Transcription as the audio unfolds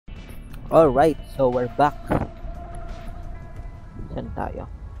Alright, so we're back. Saan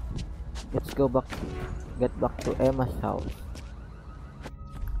tayo? Let's go back. Get back to Emma's house.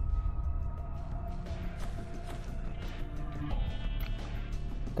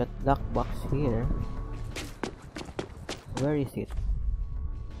 Got lockbox here. Where is it?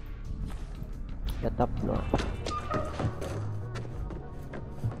 The top floor.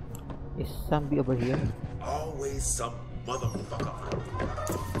 Is zombie over here? Always some motherfucker.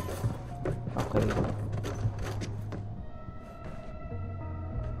 Okay.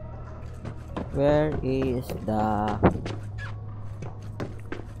 Where is the...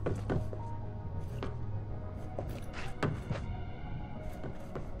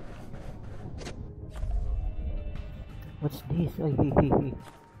 What's this? Oh,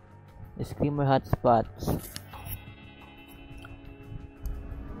 the screamer hotspots.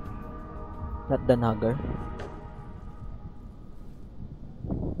 Not the nugger.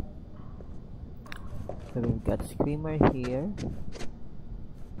 So we've got screamer here.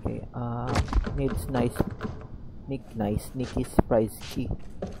 Okay, needs Nikki's prize key.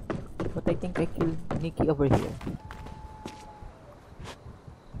 But I think I killed Nikki over here.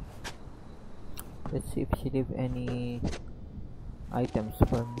 Let's see if she leave any items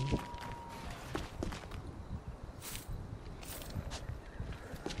for me.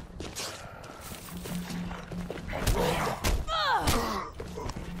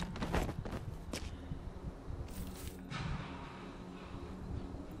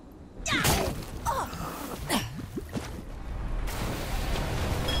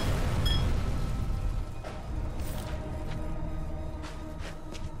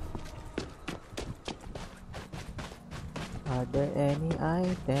 Are there any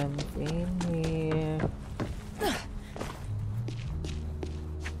items in here?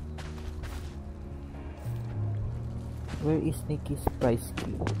 Where is Nikki's prize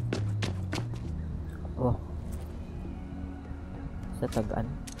key? Oh. Is that a gun?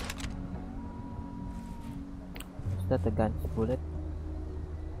 Is that a gun's bullet?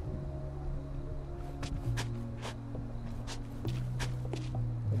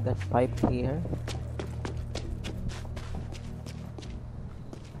 That pipe here.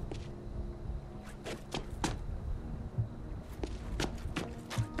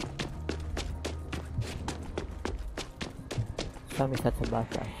 Some is at sa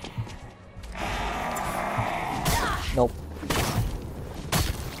basa. Nope.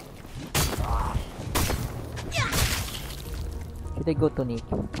 Should I go to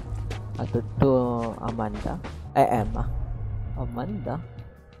Nikki? To Amanda? Emma. Amanda?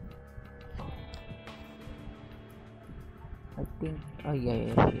 I think, oh yeah,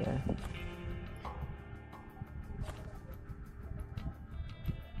 here.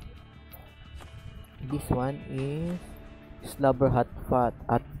 This one is Slubber hotspot.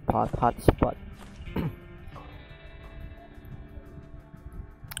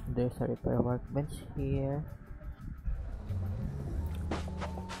 There's a repair workbench here.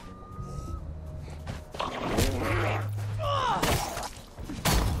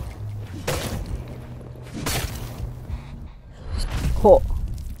 Oh!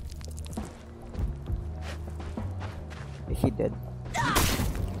 Is she dead?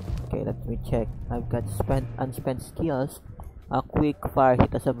 Okay, let me check. I've got unspent skills. A quick fire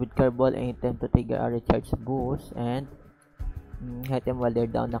hit us up with carball and attempt to trigger a recharge boost, and hit them while they're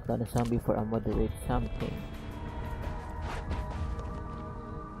down, knock down a zombie for a moderate something.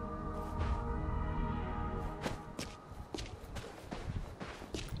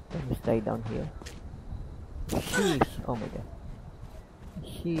 Let me stay down here. Sheesh! Oh my god.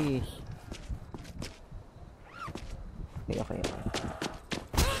 Sheesh. Okay.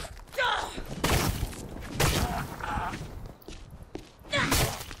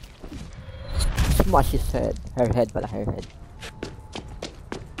 Smash his head. Her head.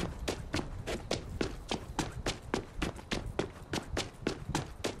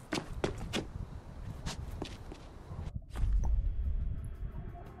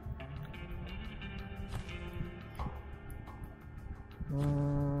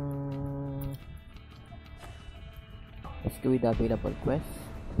 Let's go with the available quest.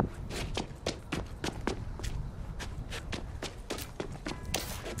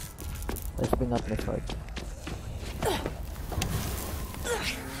 Let's bring out my sword.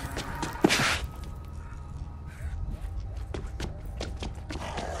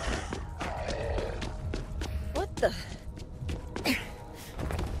 What the?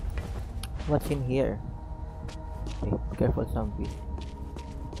 What's in here? Okay, be careful, zombie.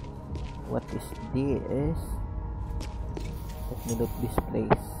 What is this? Let me look this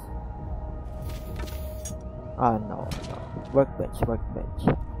place. Ah, no. Workbench.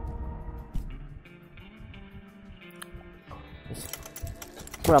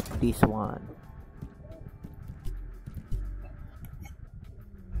 scrap this one.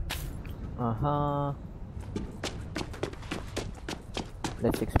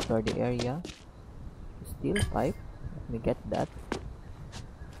 Let's explore the area. Steel pipe. Let me get that.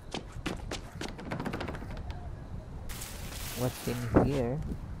 What's in here?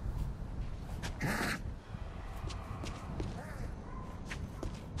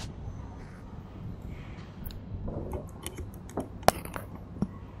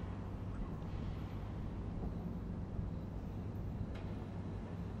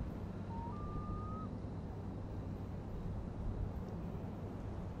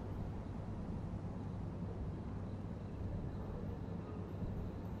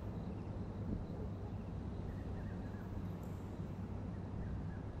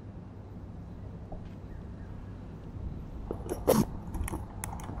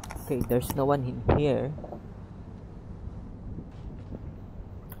 Okay, there's no one in here.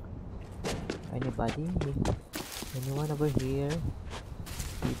 Anybody? Anyone over here?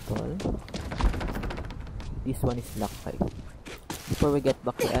 People? This one is locked. Okay. Before we get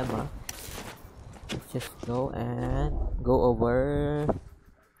back to Emma, let's just go and go over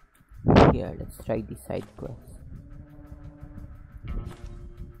here. Let's try this side quest.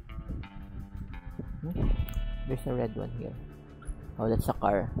 There's a red one here. Oh, that's a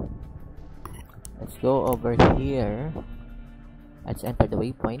car. Let's go over here. Let's enter the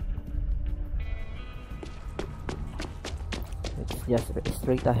waypoint. It's just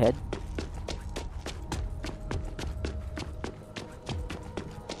straight ahead.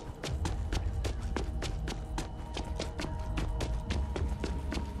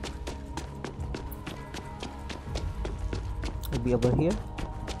 Maybe over here?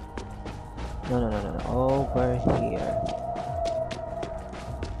 No. Over here.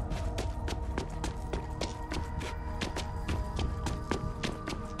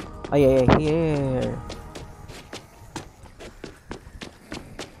 Oh yeah, here.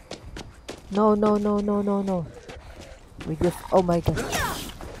 No. We just, oh my god.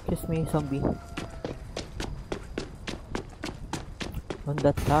 Kiss me, zombie. On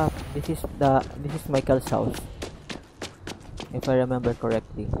the top. This is Michael's house. If I remember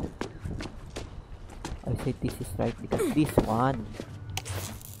correctly. I say this is right because this one.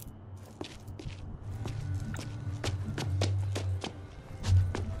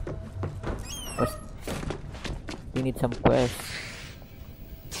 We need some quests.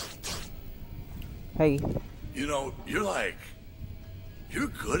 Hey. You know, you're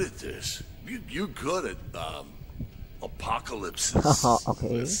good at this. You're good at, apocalypses.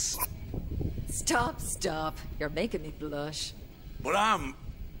 Okay. Stop. You're making me blush. But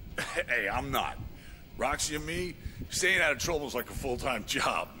hey, I'm not. Roxy and me, staying out of trouble is like a full-time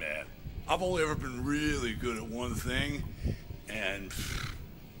job, man. I've only ever been really good at one thing, and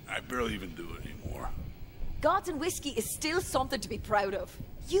I barely even do it anymore. Gods and whiskey is still something to be proud of.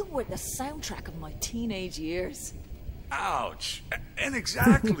 You were the soundtrack of my teenage years. Ouch. And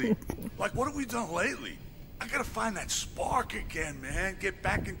exactly. Like, what have we done lately? I gotta find that spark again, man. Get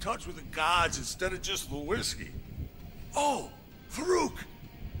back in touch with the gods instead of just the whiskey. Oh, Farouk.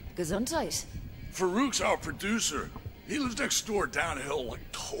 Gesundheit. Farouk's our producer. He lives next door down the hill,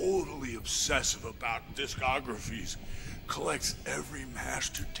 like totally obsessive about discographies. Collects every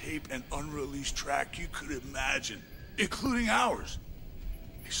master tape and unreleased track you could imagine, including ours.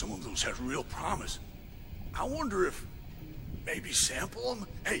 Hey, some of those have real promise. I wonder if maybe sample them?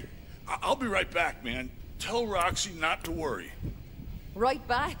 Hey, I'll be right back, man. Tell Roxy not to worry. Right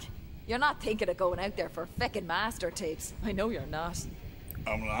back? You're not thinking of going out there for feckin' master tapes. I know you're not.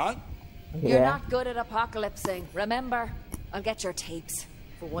 I'm not? Yeah. You're not good at apocalypsing. Remember, I'll get your tapes.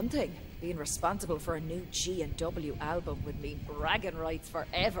 For one thing, being responsible for a new G&W album would mean bragging rights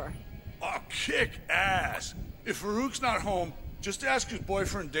forever. Oh, kick ass. If Farouk's not home, just ask his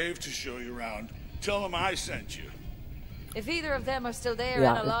boyfriend Dave to show you around. Tell him I sent you. If either of them are still there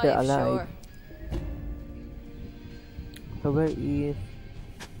Yeah, and if they're alive, alive. sure. So where is...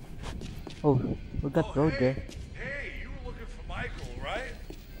 Oh, we got road there. Hey, you were looking for Michael, right?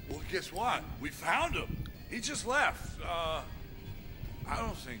 Well, guess what? We found him. He just left. I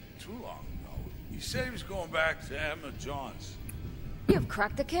don't think too long ago. He said he was going back to Emma John's. You've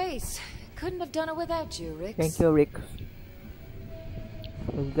cracked the case. Couldn't have done it without you, Rick. Thank you, Rick.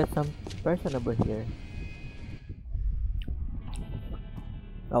 We've got some person over here.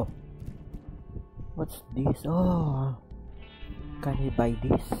 Oh. What's this? Oh. Can we buy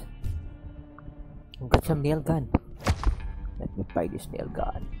this? We've got some nail gun. Let me buy this nail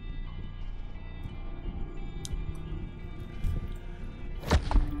gun.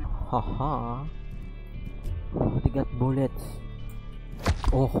 Haha. Oh, they got bullets.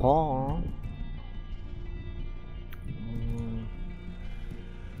 Oh,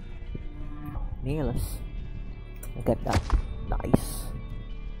 nails. Look at that. Nice.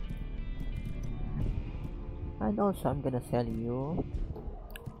 And also, I'm gonna sell you.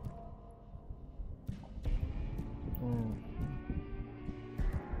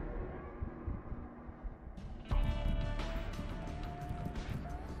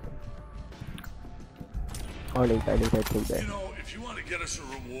 Or later, trader. You know, if you want to get us a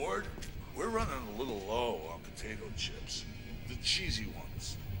reward, we're running a little low on potato chips. The cheesy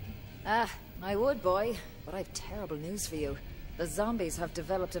ones. Ah, I would, boy. But I've terrible news for you. The zombies have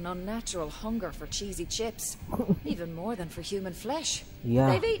developed an unnatural hunger for cheesy chips. Even more than for human flesh. Yeah.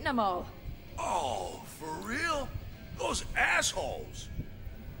 They've eaten them all. Oh, for real? Those assholes!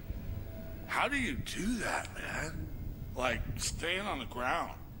 How do you do that, man? Like, staying on the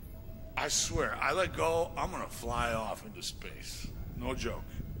ground. I swear, I let go, I'm gonna fly off into space. No joke.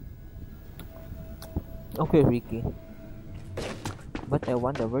 Okay, Ricky. But I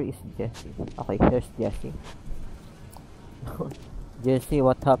wonder, where is Jesse? Okay, here's Jesse. Jesse,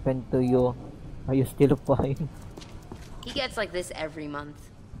 what happened to you? Are you still fine? He gets like this every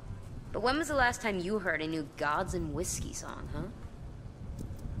month. But when was the last time you heard a new Gods and Whiskey song, huh?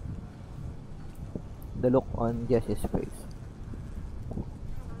 The look on Jesse's face.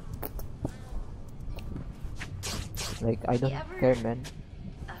 Like, I don't care, man.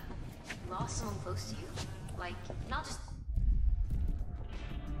 Lost someone close to you? Like, not just...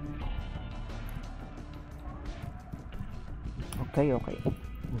 Okay.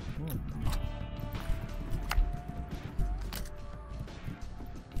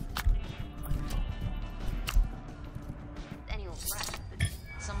 Any old friend, but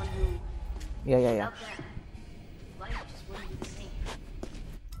someone who... Yeah. without them, life just wouldn't be the same.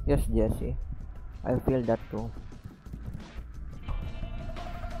 Yes, Jesse. I feel that too.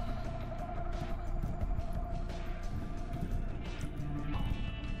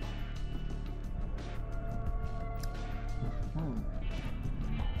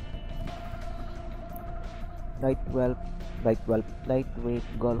 Lightweight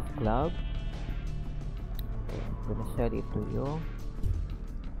golf club. Okay, I'm gonna sell it to you.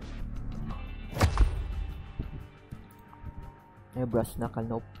 A brass knuckle,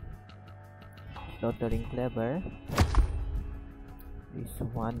 nope. Slaughtering clever. This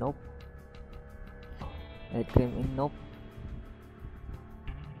one, nope. Ice cream in, nope.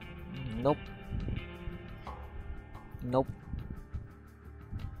 Nope. Nope.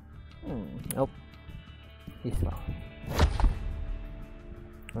 Nope. This one.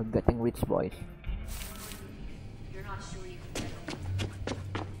 We're getting rich, boys. You're not sure you can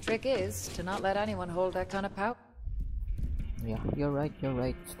get them. Trick is to not let anyone hold that kind of power. Yeah, you're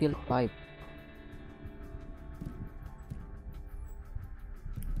right. Steel pipe.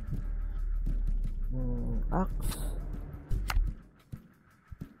 Axe.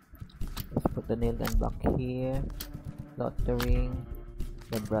 Let's put the nail gun back here. Lottering.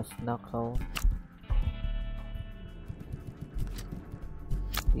 The brass knuckle.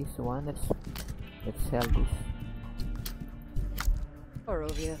 This one, let's sell this.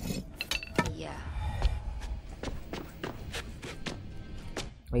 Barovia. Yeah.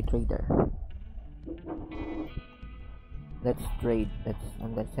 Wait, trader. Let's trade.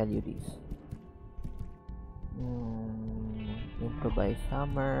 I'm gonna sell you this. Improvise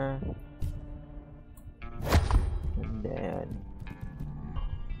hammer. And then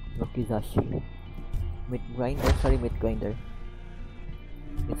Wakizashi. Meat grinder.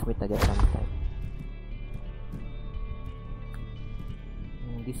 Let's wait again sometime.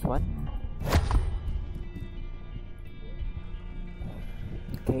 This one.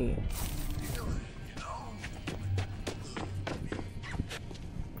 Okay.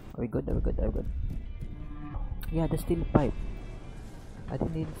 Are we good? Yeah, the steel pipe. I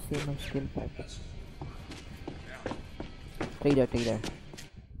didn't even see my steel pipe. Trader.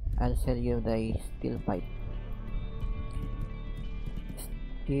 I'll sell you the steel pipe.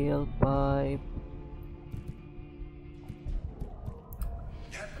 Steel pipe.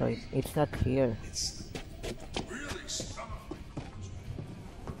 So it's not here. Really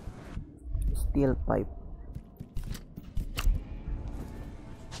Steel pipe.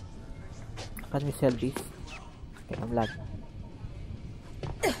 Can we sell this? Okay, I'm lag.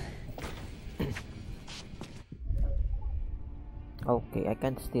 Okay, I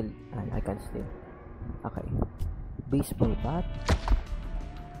can still. Okay. Baseball bat.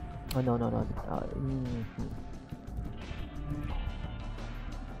 Oh no.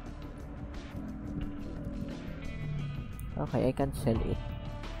 Okay, I can sell it.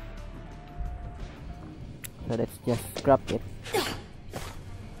 So let's just scrap it.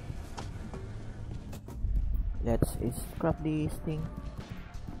 Let's scrap this thing.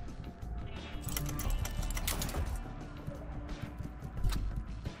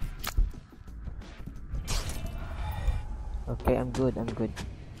 Okay, I'm good.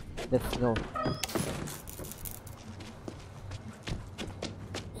 Let's go.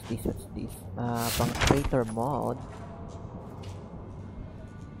 What's this? Pang creator mode.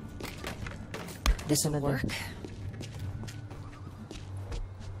 This'll work.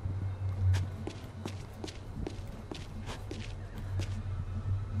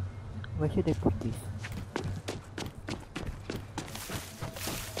 Where should I put this?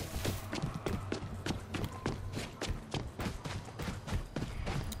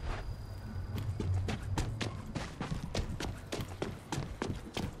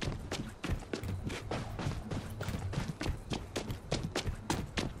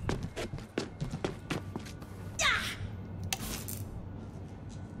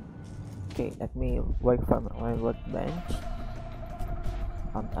 Okay, let me work from my workbench.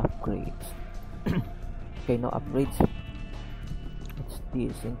 Upgrades. Okay, no upgrades. What's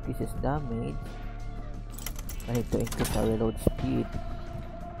this? Increases damage. I need to increase our reload speed.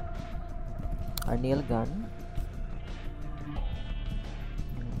 Our nail gun.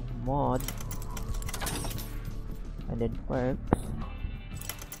 Mod. And then perks.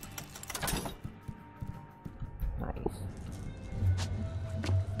 Nice.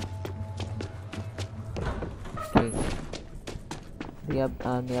 Okay. We have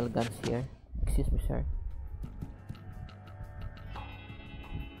nail guns here. Excuse me, sir.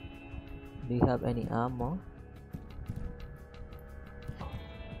 Do you have any ammo?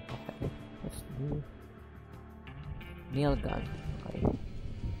 Okay, let's do nail gun. Okay.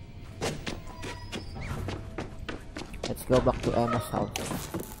 Let's go back to Emma's house.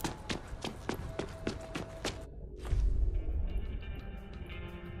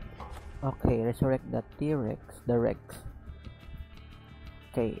 Okay, resurrect the T-Rex, the Rex.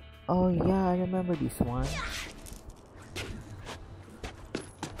 Okay. Oh yeah, I remember this one.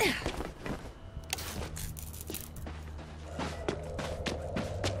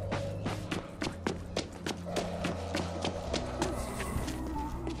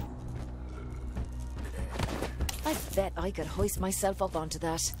 I bet I could hoist myself up onto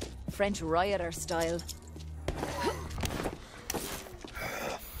that. French rioter style.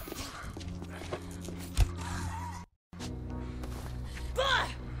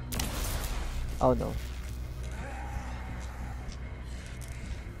 Oh no.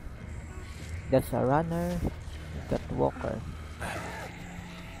 That's a runner. Got walker.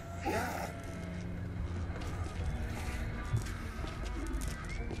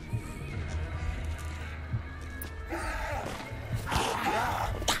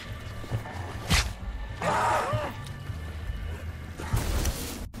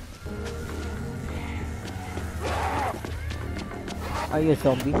 Are you a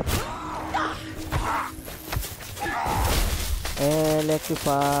zombie?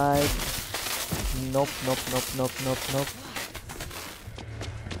 Electrified. Nope.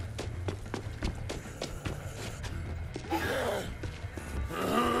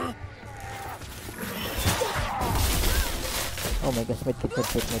 Oh my gosh, medkit.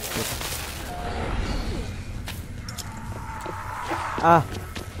 Ah!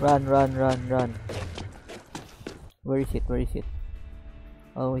 Run. Where is it?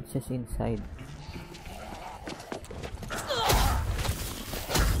 Oh, it's just inside.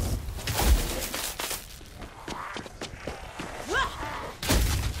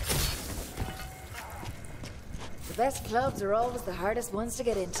 The best clubs are always the hardest ones to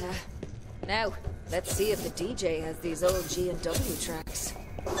get into. Now, let's see if the DJ has these old G&W tracks.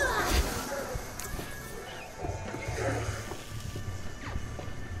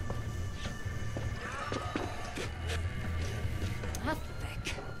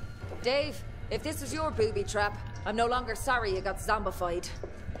 Dave, if this was your booby trap, I'm no longer sorry you got zombified.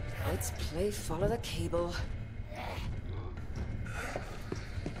 Let's play follow the cable.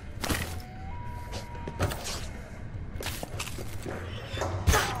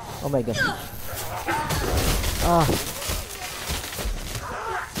 Oh my god. Ah.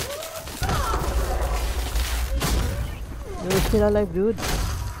 You're still alive, dude.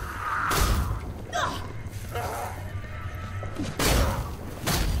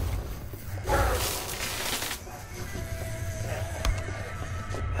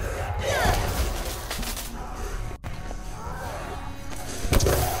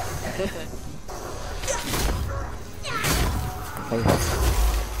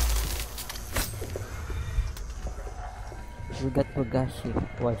 We got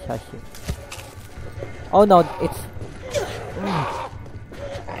Washashi. Oh no, it's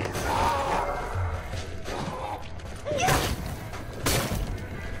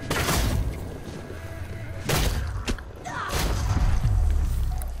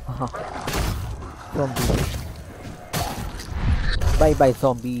Haha. Zombie. Bye bye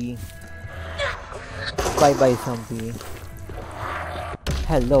zombie. Bye bye zombie.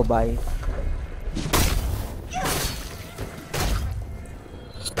 Hello bye.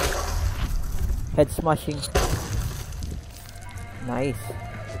 Head smashing. Nice.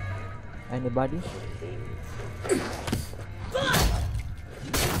 Anybody?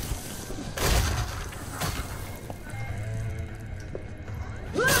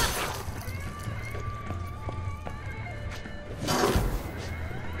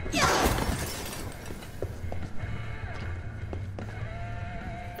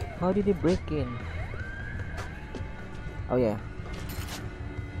 How did he break in? Oh yeah.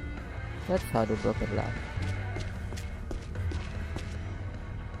 That's how they broke it last.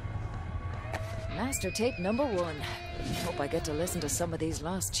 Master tape number 1. Hope I get to listen to some of these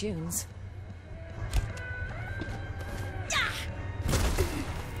lost tunes.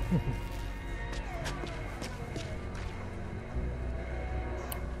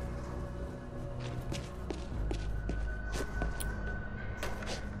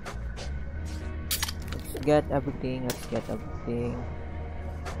 Let's get everything. Let's get everything.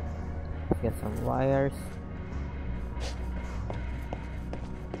 Let's get some wires.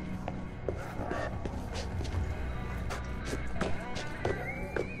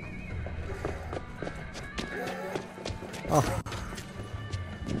 Oh.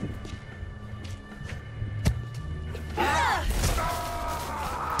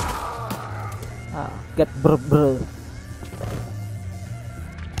 Get brr.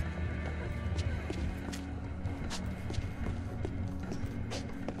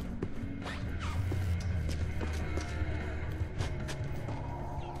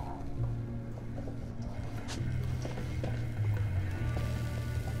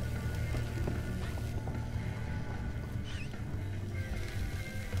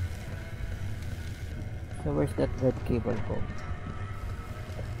 So where's that red cable go?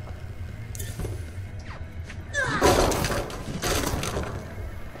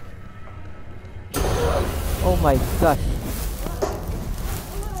 Oh my gosh!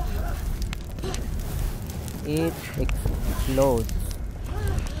 It explodes.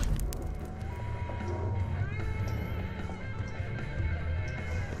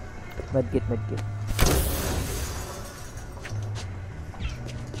 Medkit.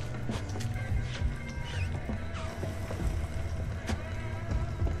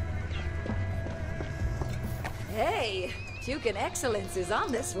 Hey, Pukin Excellence is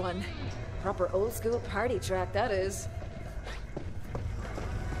on this one. Proper old school party track, that is.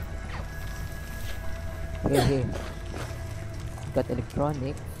 Hey. Got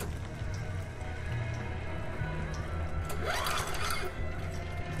electronics.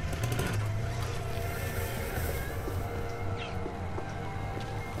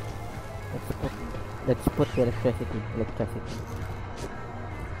 Let's put the electricity.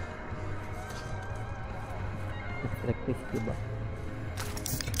 Electricity ba?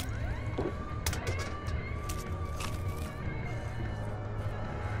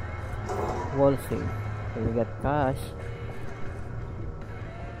 Wall save. So we got cash.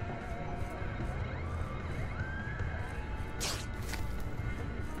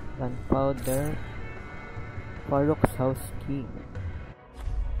 Gunpowder. Farouk's house key.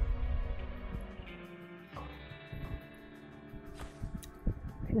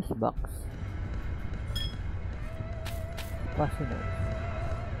 Fuse box. Fascinating.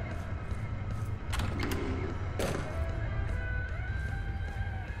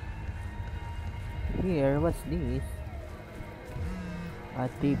 Here, what's this? A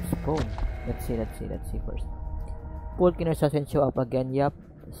Dave's phone. Let's see first. Pulkin doesn't show up again. Yup.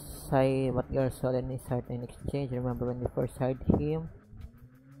 Say what your solemn is heart in exchange. Remember when we first hired him?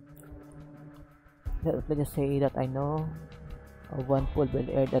 Let's just say that I know of one Paul Bel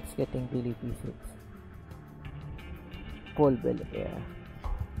Air that's getting really pieces. Paul Bel Air.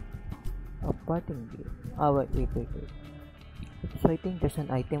 A parting gift. Wait. So I think there's an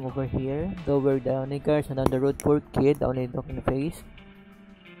item over here. Though we're the niggers and on the road, poor kid, the only look in the face.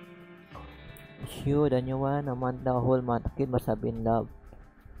 Shoot, the new one, a month now, a whole month, kid must have been loved.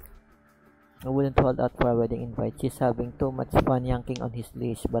 I wouldn't hold out for a wedding invite. She's having too much fun yanking on his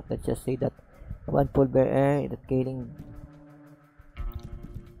leash, but let's just say that one Paul Bear Air, that killing.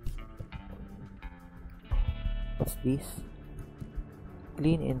 What's this?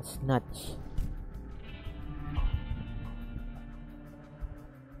 Clean and snatch.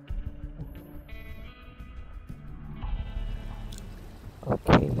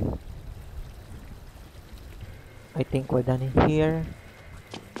 Okay. I think we're done in here.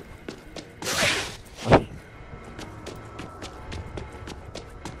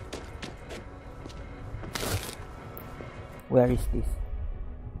 Where is this?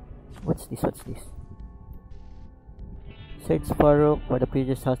 What's this? What's this? Search for the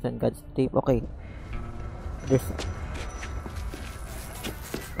previous house and God's tape. Okay.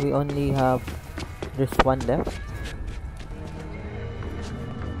 We only have... There's one left.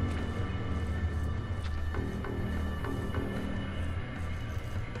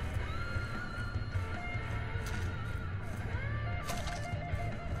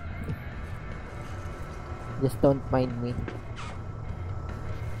 Just don't mind me.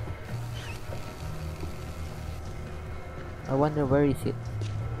 I wonder where is it?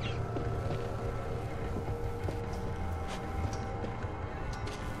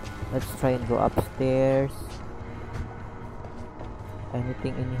 Let's try and go upstairs.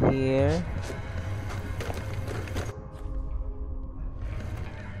 Anything in here?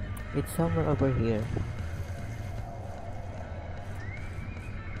 It's somewhere over here.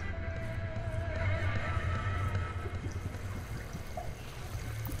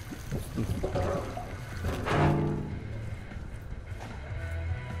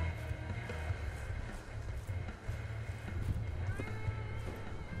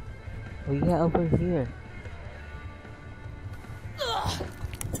 Oh yeah, over here.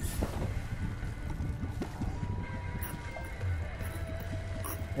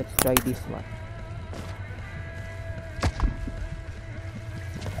 Let's try this one.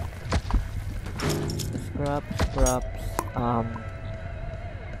 Scraps.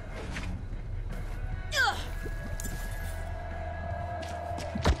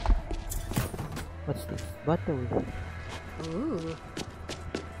 What's this? Bottle. Ooh.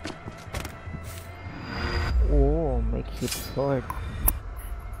 Oh, makes it sword.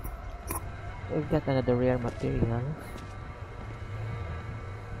 We've got another rare material.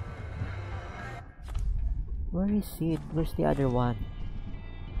 Where is it? Where's the other one?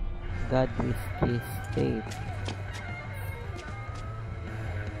 God Whiskey's tape.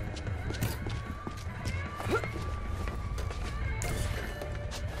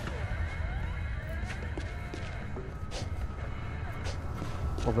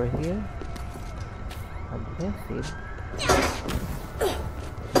 Over here? Aggressive.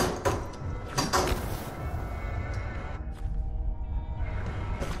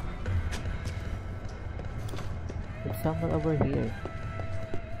 It's somewhere over here.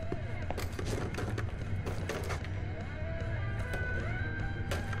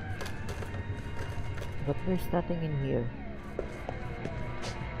 But there's nothing in here.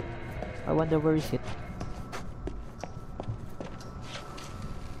 I wonder where is it?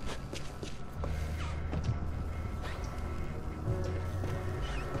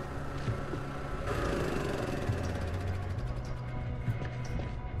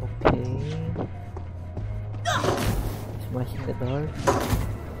 Smashing the door.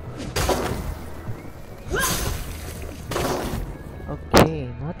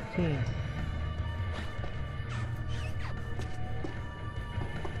 Okay, nothing.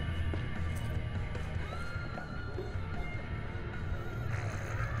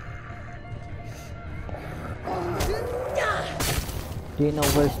 Do you know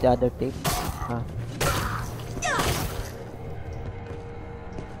where's the other tape? Huh?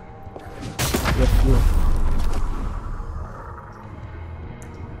 Yes, you.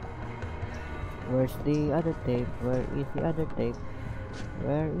 Where's the other tape? Where is the other tape?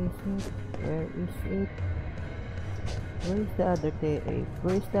 Where is it? Where is it? Where is the other tape?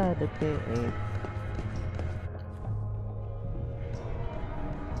 Where is the other tape?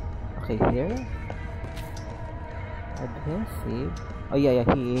 Okay, here. Adhesive. Oh yeah,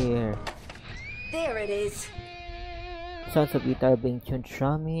 here. There it is. Sounds of guitar being tuned,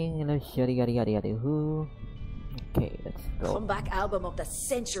 strumming, yada yada yada yada. Who? Okay, let's go. Comeback album of the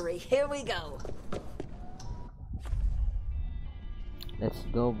century. Here we go. Let's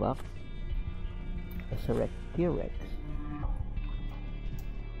go back. Resurrect T-Rex.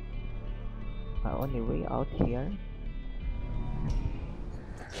 Our only way out here.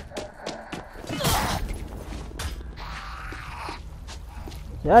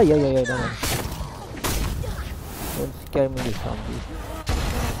 Yeah, no. Don't scare me, you zombies.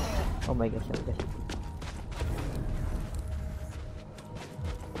 Oh my gosh,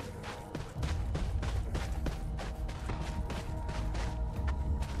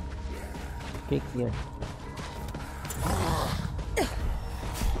 Click here.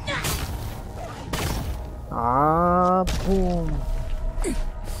 Ah, boom.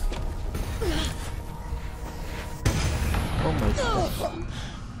 Oh my gosh.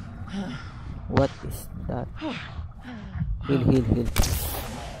 What is that? Heal.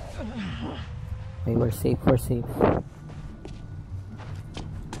 Okay, we're safe.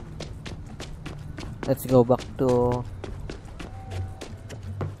 Let's go back to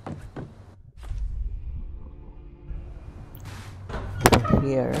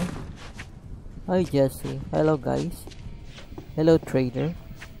Hi Jesse. Hello guys. Hello Trader.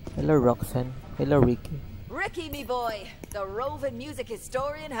 Hello Roxanne. Hello Ricky. Ricky, me boy, the roving music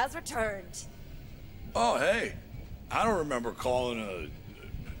historian has returned. Oh, hey. I don't remember calling a...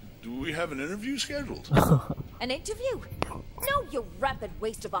 Do we have an interview scheduled? An interview? No, you rapid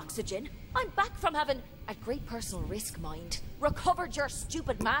waste of oxygen. I'm back from having, at great personal risk, mind, recovered your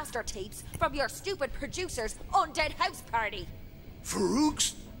stupid master tapes from your stupid producer's undead house party.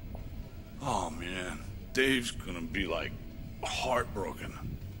 Farouk's? Oh, man. Dave's gonna be, like,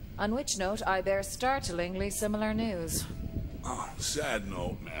 heartbroken. On which note, I bear startlingly similar news. Oh, sad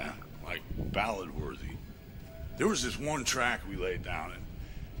note, man. Like, ballad-worthy. There was this one track we laid down and...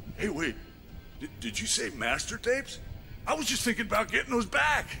 Hey, wait. Did you say master tapes? I was just thinking about getting those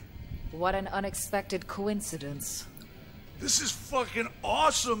back. What an unexpected coincidence. This is fucking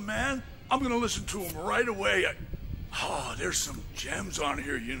awesome, man. I'm gonna listen to them right away. Oh, there's some gems on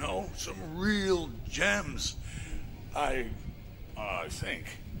here, you know? Some real gems. I think.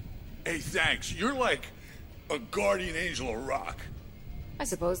 Hey, thanks. You're like a guardian angel of rock. I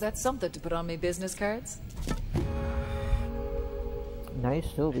suppose that's something to put on me business cards. Nice,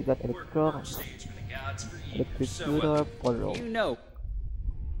 so we got electric scooter polo. You know.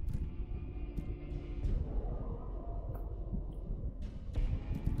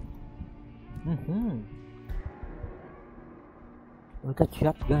 We got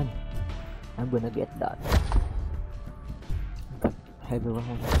shotgun. I'm gonna get that. Got heavy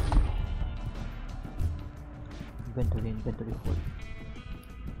rounds. Inventory full.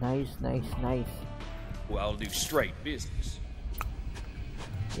 Nice. Well, I'll do straight business.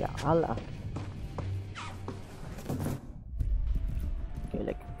 Yeah, Allah.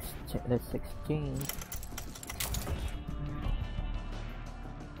 Okay, let's exchange.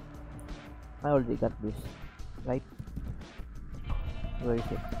 I already got this, right? Where is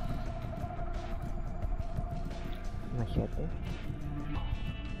it? Machete.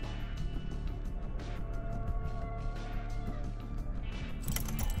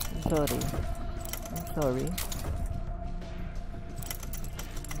 I'm sorry.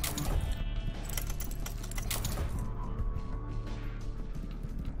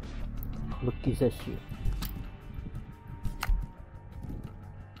 Look, is a shit.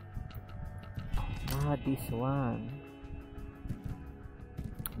 This one.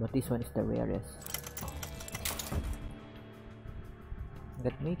 But this one is the rarest.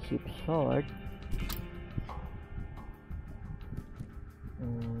 That makeshift sword.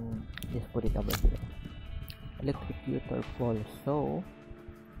 Just put it over here. Electrocutor pole. So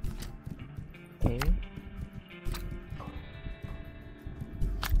okay.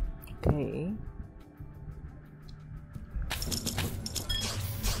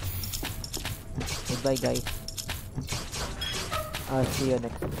 Goodbye guys. I'll see you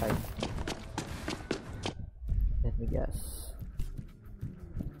next time. Let me guess.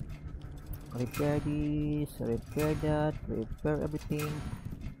 Repair this, repair that, repair everything.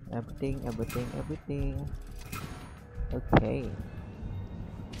 Okay.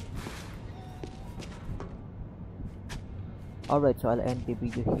 Alright, so I'll end the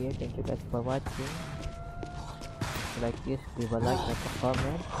video here. Thank you guys for watching. If you like this, leave a like and a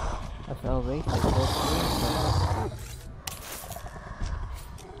comment. As always, I hope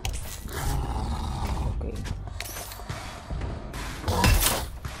you okay.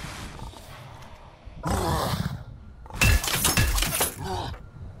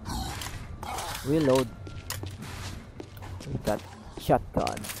 Reload with that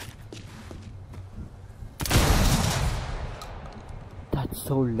shotgun. That's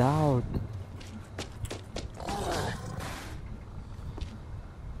so loud.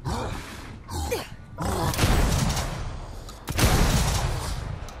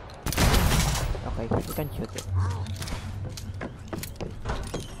 Okay, you can shoot it.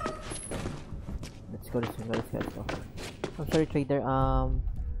 Let's go this way. Let's go. I'm sorry, trader.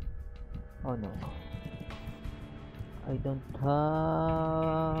 Oh no. I don't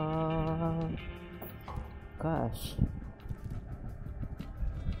have... Gosh.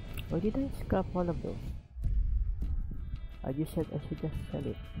 Why did I scrap all of those? I just said I should just sell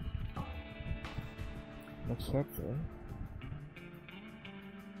it. Machete.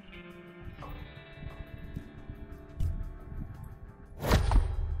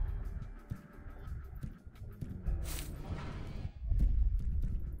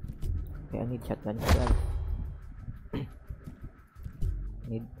 Okay, I need shotgun shells.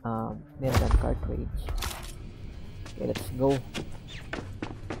 Need gun cartridge. Okay, let's go.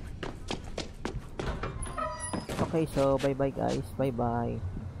 Okay, so bye bye guys. Bye bye.